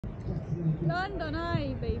London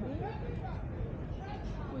Eye, baby,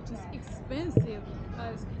 which is expensive.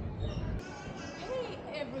 Hey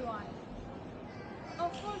everyone!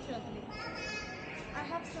 Unfortunately, I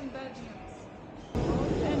have some bad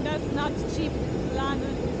news. And that's not cheap.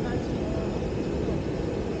 London is not cheap.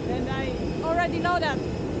 And I already know that.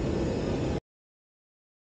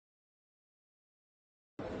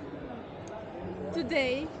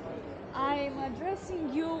 Today, I'm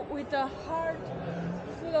addressing you with a heart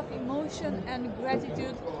full of emotion and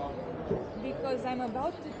gratitude because I'm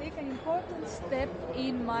about to take an important step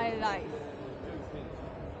in my life.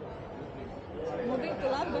 Moving to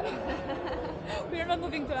London? We are not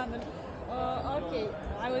moving to London. Okay,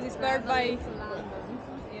 I was inspired by.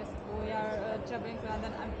 Yes, we are traveling to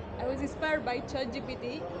London. I was inspired by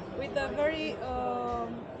ChatGPT with a very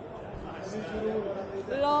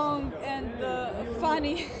long and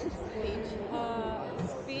funny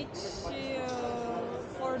speech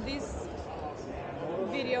for this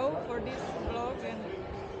video, for this vlog, and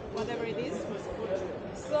whatever it is.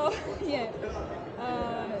 So, yeah,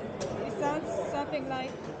 it sounds something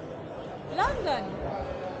like London,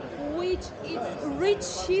 which its rich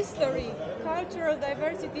history, cultural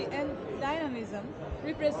diversity, and dynamism,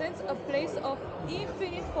 represents a place of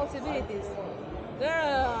infinite possibilities.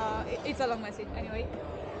 It's a long message, anyway.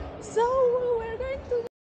 So we're going to.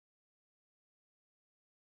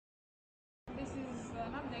 This is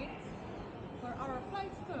an update for our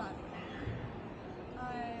flight to London. I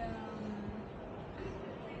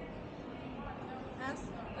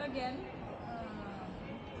asked again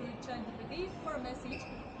to ChatGPT for a message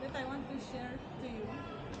that I want to share to you.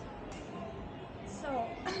 So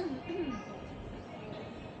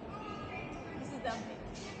this is the update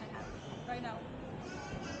I have right now.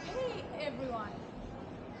 Hey everyone!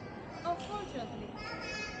 Unfortunately,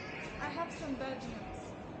 I have some bad news.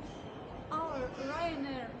 Our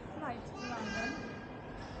Ryanair flight to London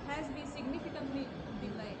has been significantly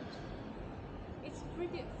delayed. It's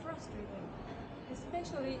pretty frustrating,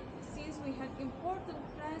 especially since we had important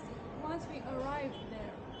plans once we arrived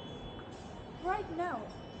there. Right now,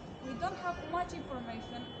 we don't have much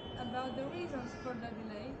information about the reasons for the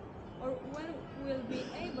delay or when we'll be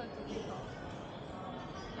able to take off.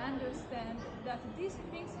 I understand that these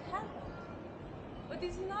things happen, but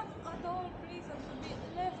it's not at all pleasant to be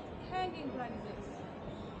left hanging like this.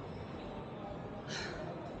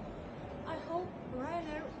 I hope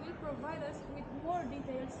Ryanair will provide us with more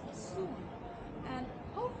details soon and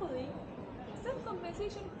hopefully some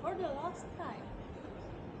compensation for the lost time.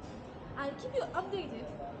 I'll keep you updated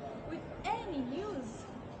with any news,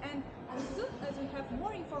 and as soon as we have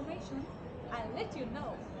more information, I'll let you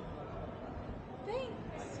know.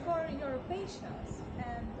 Thanks for your patience,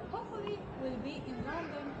 and hopefully we'll be in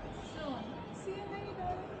London soon. See you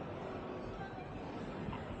later!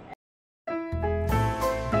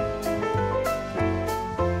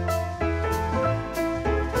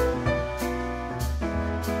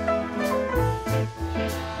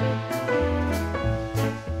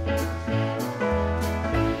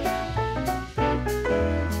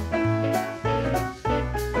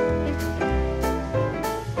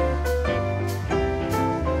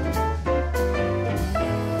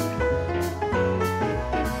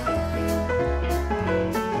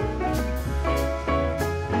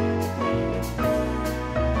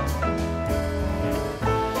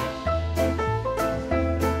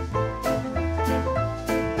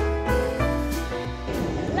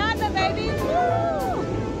 London, baby! Woo!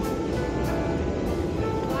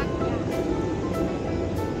 Okay.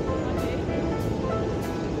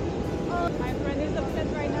 Oh, my friend is upset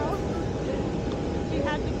right now. She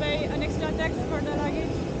had to pay an extra tax for the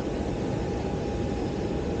luggage.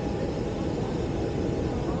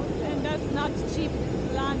 And that's not cheap.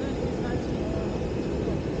 London is not cheap.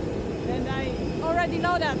 And I already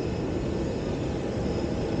know that.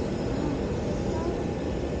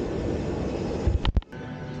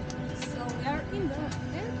 So we are in the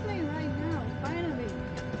airplane right now, finally.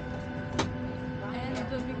 And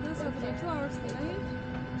because of the 2 hours delay,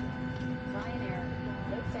 Ryanair,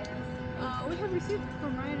 make fast. we have received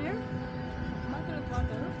from Ryanair bottle of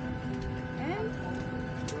water and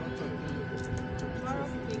bar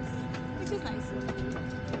of cakes, which is nice.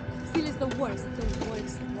 Still is the worst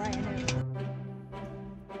Ryanair.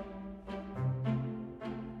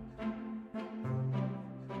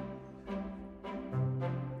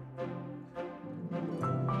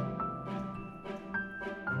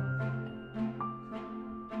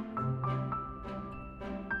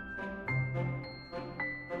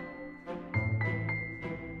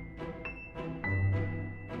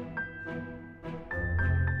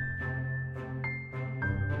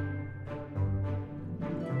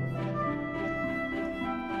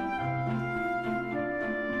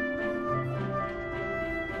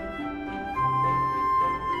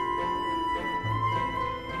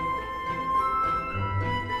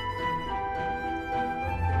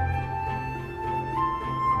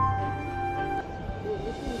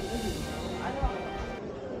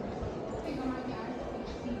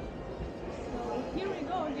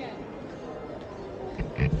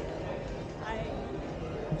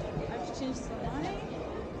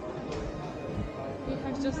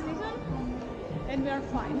 just season, and we are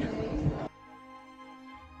fine.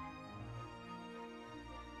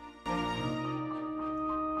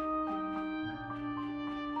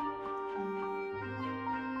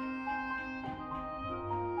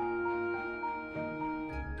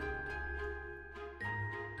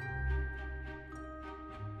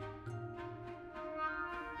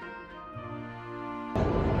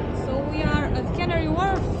 We are at Canary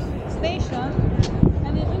Wharf station,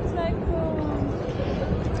 and it looks like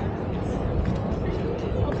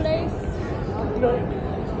a place,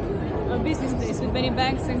 a business place with many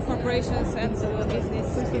banks and corporations and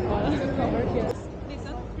business people over here.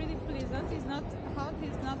 Pleasant, pretty pleasant. It's not hot,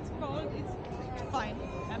 it's not cold, it's fine,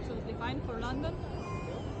 absolutely fine for London.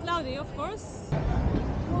 Cloudy, of course.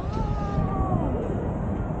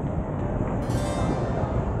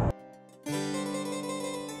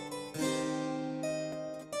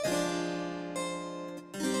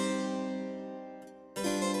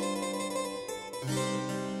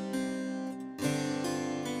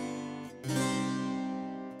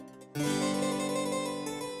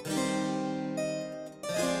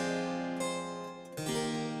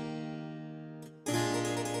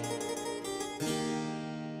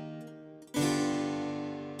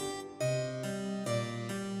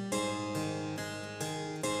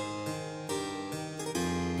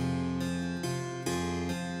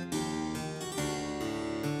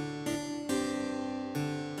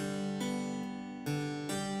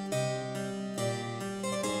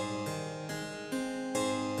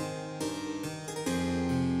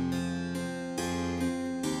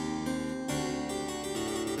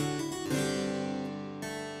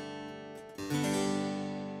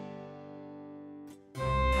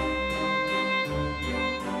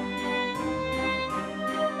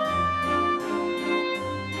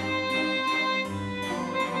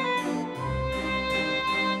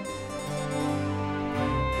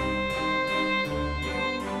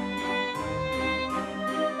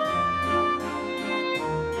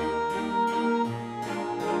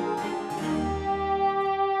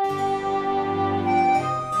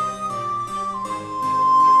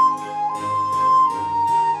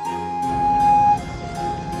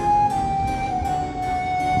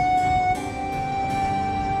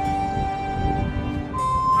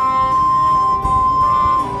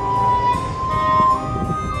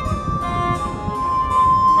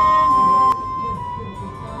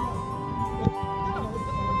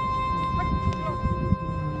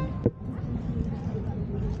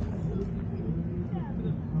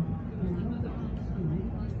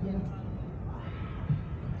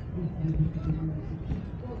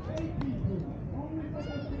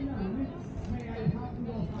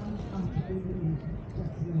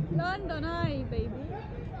 London Eye, baby,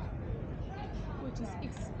 which is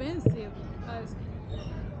expensive, guys.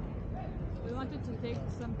 We wanted to take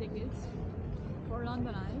some tickets for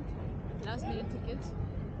London Eye, last minute tickets,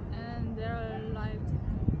 and they're like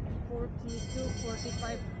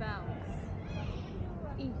 45 pounds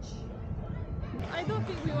each. I don't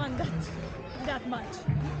think we want that much.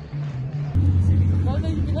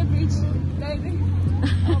 Golden Villa Bridge, baby.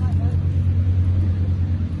 Oh my god.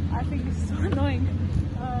 I think this is so annoying.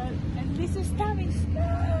 And this is timing.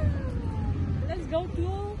 Let's go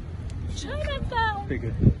to Chinatown.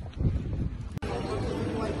 Figured.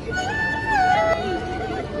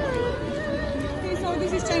 Okay, so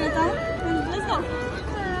this is Chinatown, and let's go.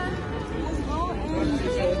 Let's go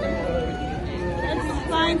and let's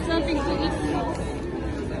find something to eat.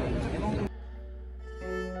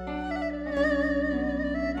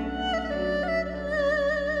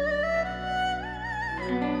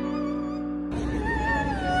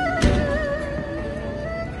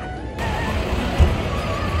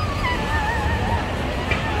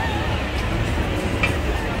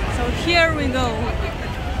 Here we go,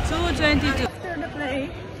 2:22. After the play,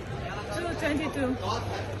 2:22.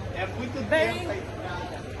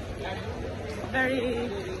 Very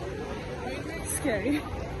scary.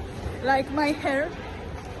 Like my hair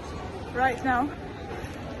right now.